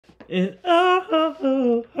And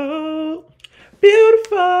oh,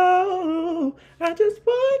 beautiful. I just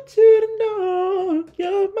want you to know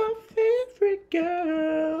you're my favorite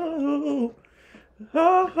girl.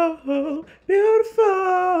 Oh,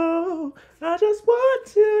 beautiful. I just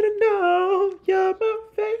want you to know you're my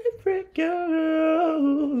favorite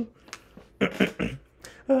girl.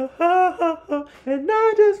 And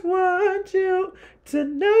I just want you to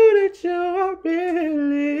know that you are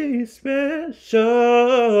really special.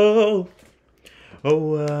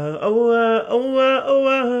 Oh.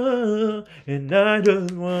 And I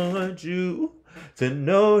just want you to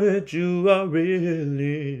know that you are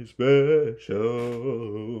really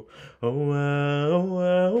special. Oh.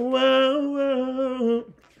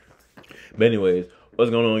 But anyways,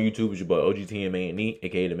 what's going on YouTube? It's your boy Ogtmane,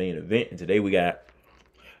 aka the main event, and today we got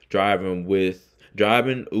driving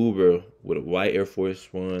Uber with a white Air Force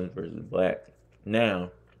One versus black.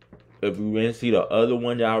 Now, if you didn't see the other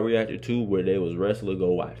one that I reacted to where they was wrestler,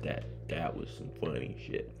 go watch that. That was some funny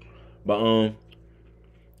shit. But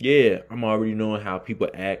yeah, I'm already knowing how people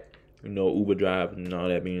act, Uber driving and all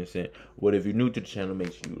that being said. But if you're new to the channel,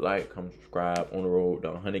 make sure you like, comment, subscribe. On the road to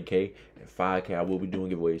 100K and 5K, I will be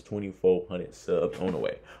doing giveaways, 2,400 subs on the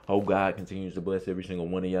way. Hope God continues to bless every single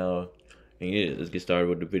one of y'all. And yeah, let's get started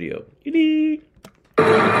with the video. Hey,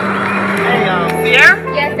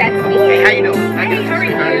 Sierra? Yes, that's me. Hey, how you doing? Hey, how are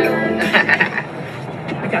you?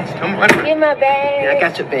 I got you. I'm running. Get my bag. Yeah, I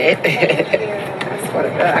got your bag. Thank you. I swear to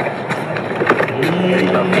God, I got you. There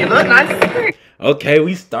you go. You look nice. Okay,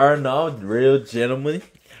 we starting off real gentleman.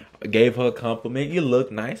 I gave her a compliment. You look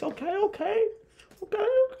nice. Okay.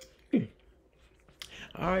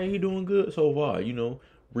 All right, he doing good so far.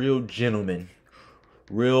 Real gentleman,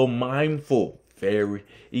 real mindful, very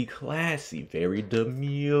classy, very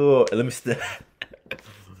demure. Let me stop.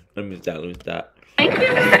 Let me stop. Thank you.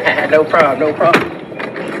 No problem.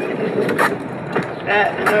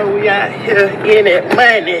 I know we out here in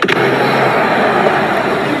Atlanta.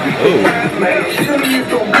 Oh.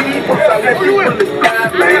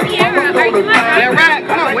 Yeah, right.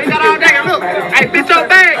 Come on, we got all day. Look, hey, bitch, your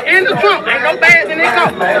bag in the trunk. Ain't no bags in this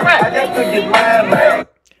trunk. Right.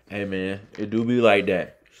 Hey man, it do be like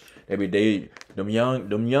that. Every day, them young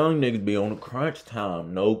niggas be on the crunch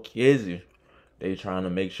time. No kidding. They trying to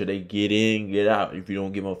make sure they get in, get out. If you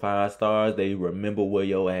don't give them 5 stars, they remember where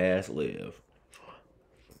your ass live.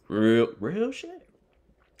 Real shit.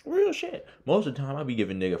 Most of the time, I be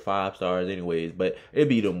giving nigga 5 stars anyways, but it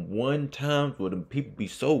be them one times where them people be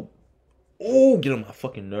so, get on my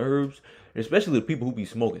fucking nerves. Especially the people who be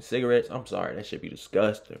smoking cigarettes. I'm sorry, that shit be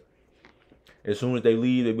disgusting. As soon as they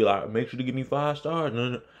leave, they be like, make sure to give me 5 stars.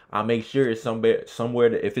 No. I make sure it's somewhere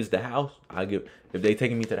that if it's the house, if they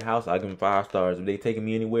taking me to the house, I give them 5 stars. If they taking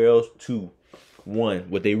me anywhere else, 2, 1,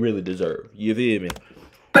 what they really deserve. You feel me?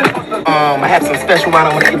 I have some special wine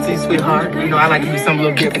I want to give to you, sweetheart. I like to do something a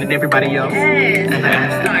little different than everybody else. Yes,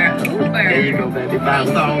 5-star Uber. There you go, baby. 5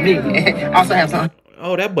 star on me. Also have some.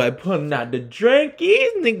 Oh, that boy putting out the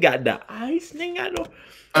drinkies. Nigga got the ice. Nigga got no.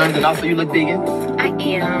 And also, you look vegan. I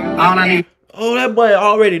am. All I need. Oh, that boy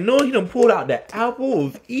already know. He done pulled out the apple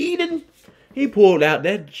of Eden. He pulled out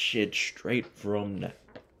that shit straight from the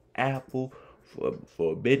apple for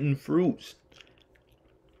forbidden fruits.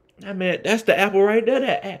 I mean, that's the apple right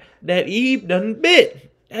there that Eve done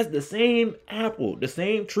bit. That's the same apple, the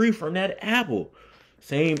same tree from that apple.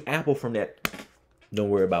 Same apple from that. Don't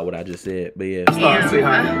worry about what I just said, but yeah. Start,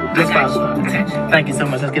 sweetheart. Just 5 stars. Thank you so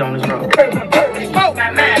much. Let's get on this road.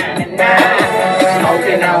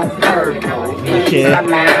 Smoking out purple. Yeah. That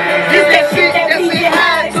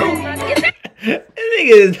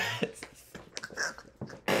nigga is.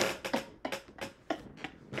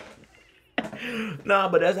 Nah,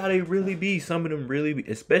 but that's how they really be. Some of them really be,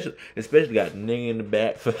 especially got nigga in the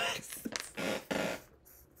back.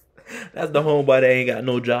 That's the homeboy that ain't got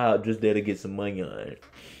no job, just there to get some money on it.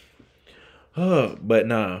 But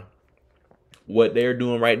nah, what they're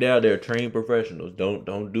doing right now, they're trained professionals.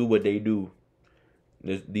 Don't do what they do.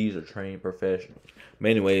 These are trained professionals.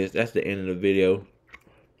 But anyways, that's the end of the video.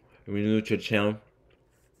 If you're new to the channel,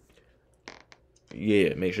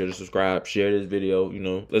 yeah, make sure to subscribe, share this video.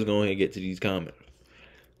 Let's go ahead and get to these comments.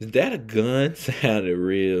 Is that a gun? Sounded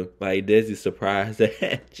real. Like Desi surprised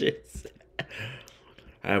that just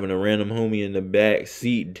having a random homie in the back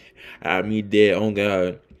seat. Me dead. Oh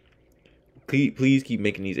God. Please keep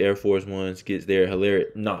making these Air Force One skits. They're hilarious.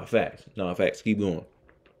 Nah, facts. Keep going.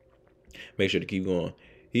 Make sure to keep going.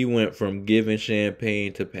 He went from giving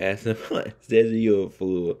champagne to passing punch. Desi, you a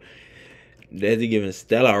fool. Desi giving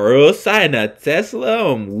Stella a real sign. A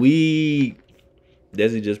Tesla. I'm weak.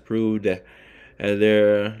 Desi just proved that as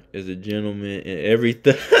there is a gentleman in every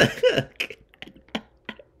thug.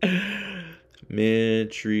 Men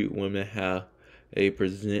treat women how they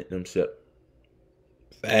present themselves.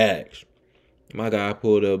 Facts. My guy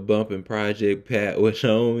pulled a bumping Project Pat with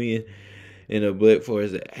homie in a blick for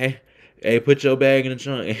his hey, put your bag in the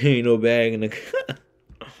trunk. Ain't no bag in the car.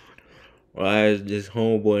 Why is this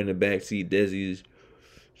homeboy in the backseat? Desi's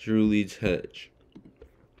truly touch.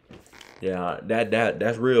 Yeah,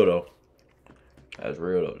 that's real though. That's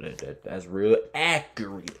real though. That's real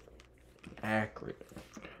accurate.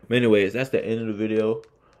 But anyways, that's the end of the video.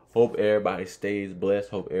 Hope everybody stays blessed.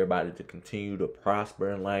 Hope everybody to continue to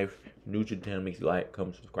prosper in life. New to the channel, make sure you like,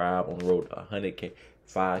 comment, subscribe. On the road to 100K,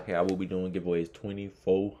 5K. I will be doing giveaways,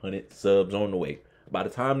 2,400 subs on the way. By the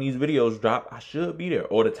time these videos drop, I should be there.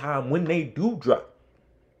 Or the time when they do drop.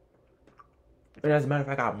 And as a matter of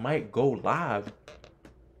fact, I might go live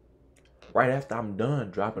right after I'm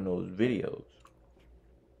done dropping those videos.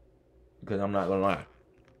 Because I'm not going to lie.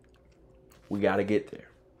 We got to get there.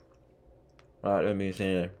 Alright, that being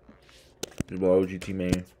said, this boy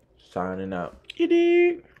Ogtmane signing out. You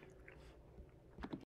dig?